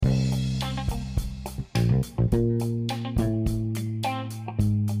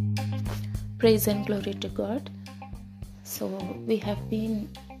Praise and glory to God. So we have been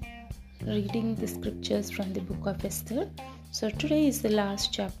reading the scriptures from the book of Esther. So today is the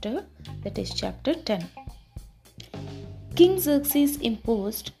last chapter, that is chapter 10. King Xerxes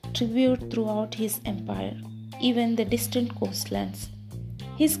imposed tribute throughout his empire, even the distant coastlands.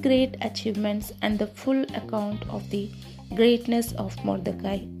 His great achievements and the full account of the greatness of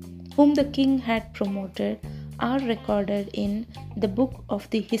Mordecai, whom the king had promoted, are recorded in the book of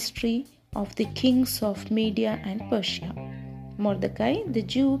the history of the kings of Media and Persia. Mordecai, the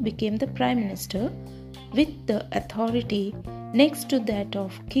Jew, became the prime minister with the authority next to that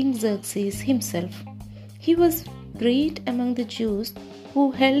of King Xerxes himself. He was great among the Jews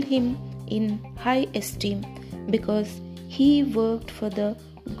who held him in high esteem because he worked for the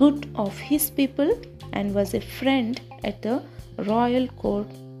good of his people and was a friend at the royal court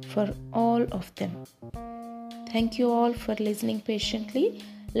for all of them. Thank you all for listening patiently.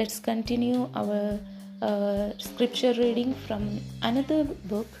 Let's continue our scripture reading from another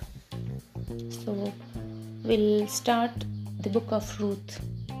book. So we'll start the book of Ruth.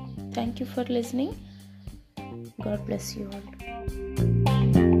 Thank you for listening. God bless you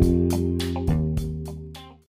all.